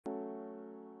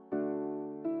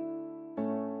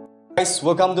Guys,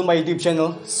 welcome to my YouTube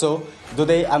channel. So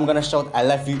today I'm gonna shout I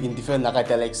love you in different Naga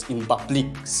dialects in public.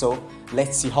 So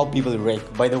let's see how people react.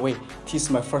 By the way, this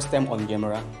is my first time on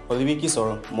camera. Oliviki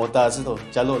soro mota azuto.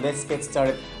 Chalo, let's get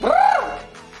started.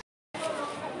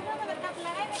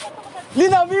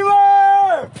 Nina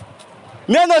Mimer!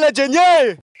 Nana la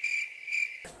jenye!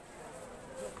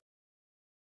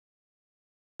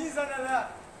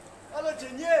 Nizanala! Ala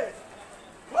jenye!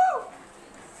 Woo!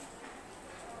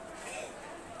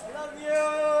 I love you!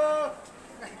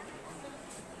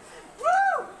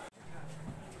 Woo!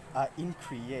 In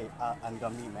create,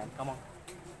 Angami man, come on.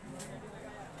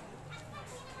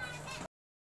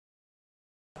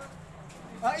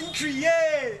 In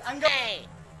create, Angami.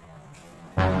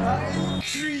 In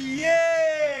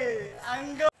create,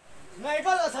 Angami. Ngay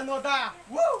ka la sanoda.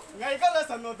 Woo! Ngay ka la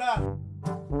sanoda.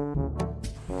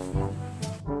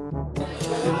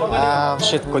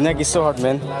 Shit, connect is so hard,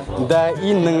 man. The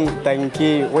in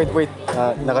tanky. Wait.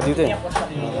 Nakadito eh.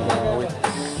 Wait.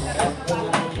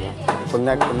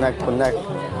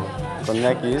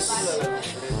 Connect is.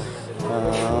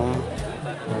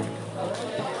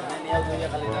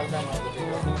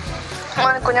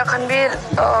 Man kunya kanbil.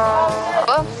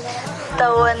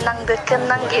 Tawon nang deken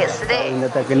nang gis deh.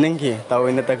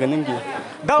 Tawon na takenenggi.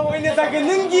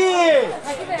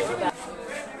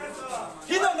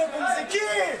 Hino na kumsiki.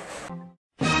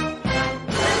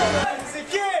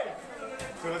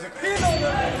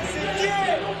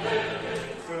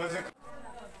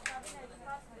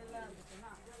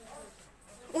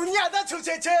 Unyada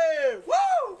chucheche.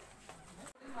 Woo!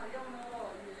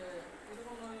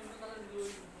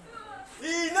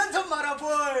 Inantum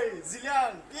maraboy,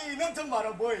 Ziliang. Inantum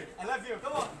maraboy. I love you.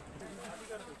 Come on.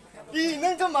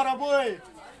 Inantum maraboy.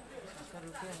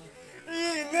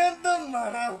 Inantum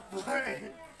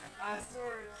maraboy. I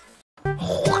swear.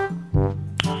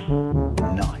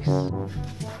 Nice.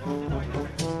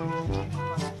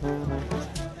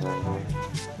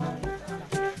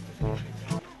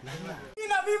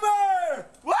 Nina Bieber!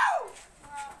 Woo!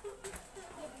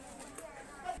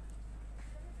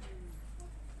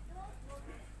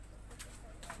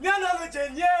 Nana le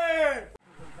jenye!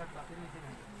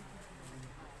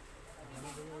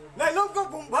 La longo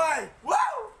Mumbai! Woo!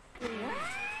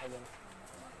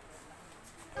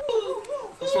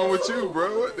 What's wrong with you,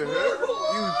 bro? What the heck?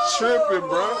 You tripping,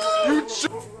 bro? You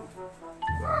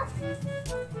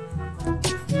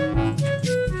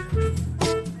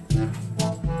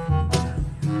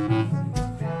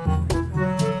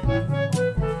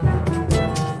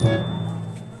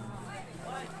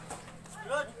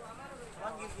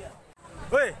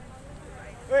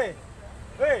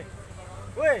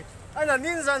Wait! Ana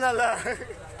ninja na la!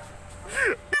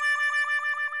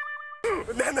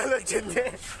 Nana le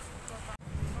jenye!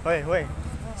 Wait,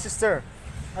 sister.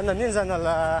 Ana ninja na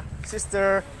la,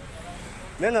 sister.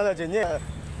 Nana la jenye.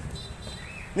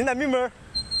 Nina Mimer.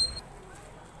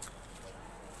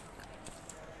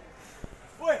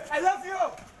 Wait, I love you.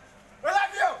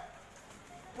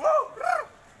 Woo!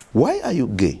 Why are you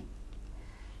gay?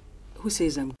 Who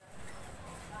says I'm?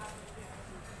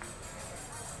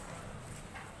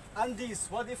 Andis,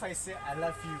 what if I say I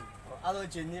love you? Or alo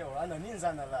jenye or ana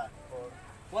ninja na la or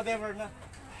whatever na.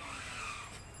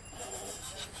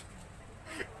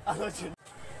 Alo jenye.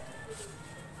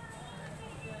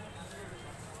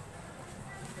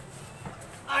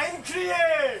 I'm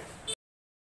create.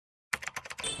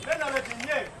 Nana la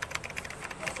jenye.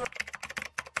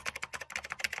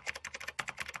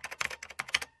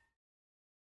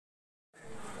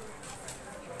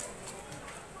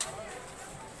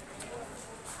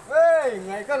 Hey,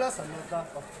 ngay ka la sanoda.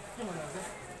 Gimana sih?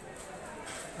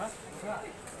 Hah?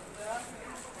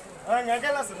 Ngay ka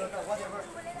la sanoda, whatever.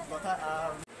 Kota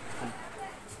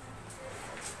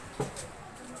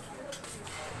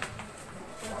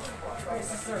Hey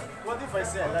sister, what if I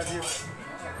say I love you?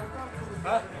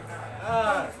 Huh?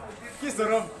 Kiss the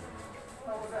room.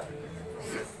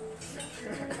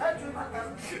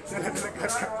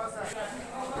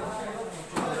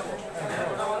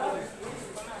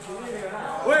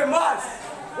 Wait, Mas!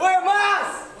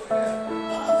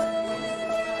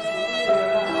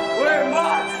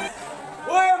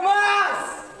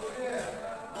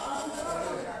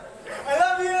 I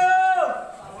love you!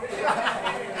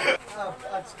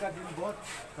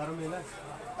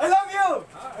 I love you!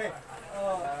 Hey,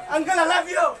 Uncle, I love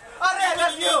you! Are, I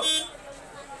love you!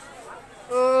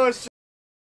 Oh, shit.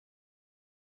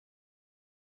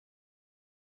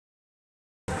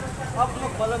 आप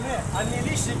लोग मालूम है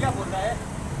अनिलिशी क्या बोलता है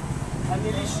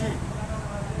अनिलिशी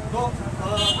तो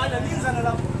अनिल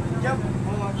जानला क्या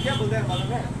बोलता है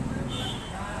मालूम है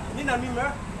Nina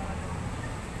Mimer,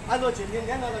 alo jenye,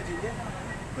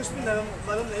 कुछ भी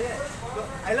मालूम नहीं है तो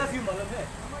I love you मालूम है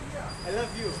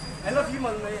I love you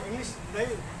मालूम नहीं इंग्लिश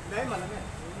नहीं मालूम है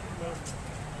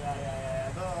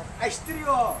तो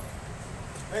आइस्ट्रियो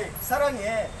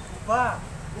사랑해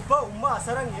오빠 엄마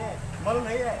사랑해 मालूम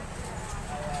नहीं है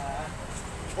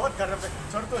बहुत गर्व है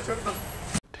छोड़ दो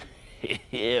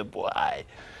Yeah, boy.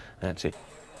 That's it.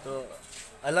 तो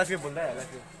I love you बोल रहा है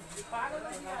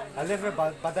I love you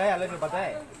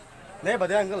बताए नहीं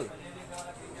बताए अंकल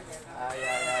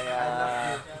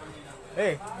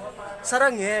ए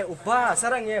사랑해 오빠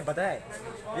사랑해 बताए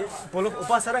बोलो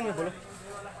오빠 사랑해 बोलो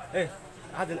ए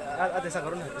आधे ऐसा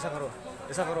करो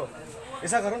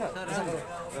ना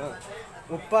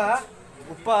오빠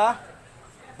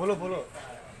बोलो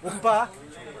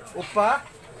오빠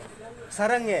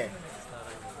사랑해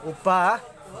오빠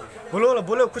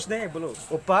बोलो कुछ नहीं बोलो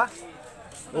ओप्पा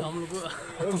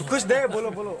कुछ नहीं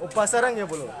बोलो ओप्पा सारंगे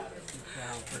बोलो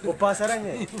ओप्पा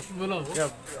सारंगे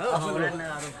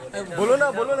बोलो ना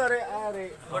अरे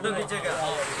फोटो खींचेगा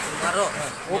मारो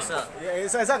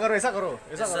ऐसा करो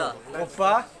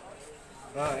ओप्पा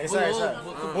ऐसा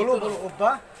बोलो ओप्पा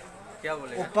क्या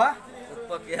बोले ओप्पा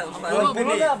क्या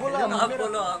बोलो आप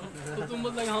बोलो तो तुम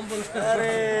बोल हम बोल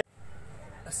अरे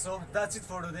so that's it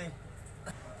for today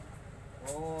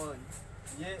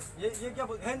ये क्या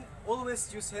बोल hand always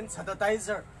use hand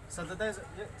sanitizer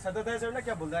ना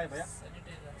क्या बोलता है भैया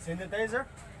sanitizer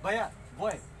भैया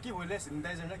boy क्या बोले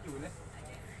sanitizer ना क्या बोले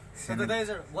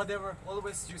sanitizer whatever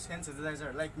always use hand sanitizer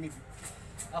like me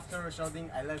after shouting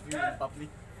I love you in public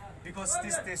because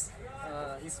this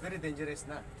is very dangerous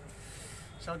na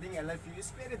shouting I love you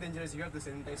is very dangerous you have to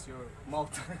sanitize your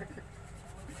mouth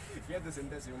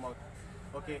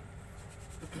okay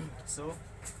so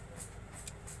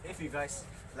if you guys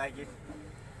like it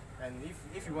and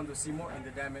if you want to see more in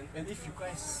the diamond and if you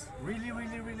guys really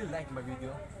like my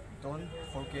video don't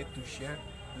forget to share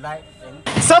like and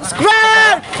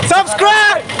subscribe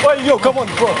oh yo come on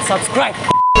bro subscribe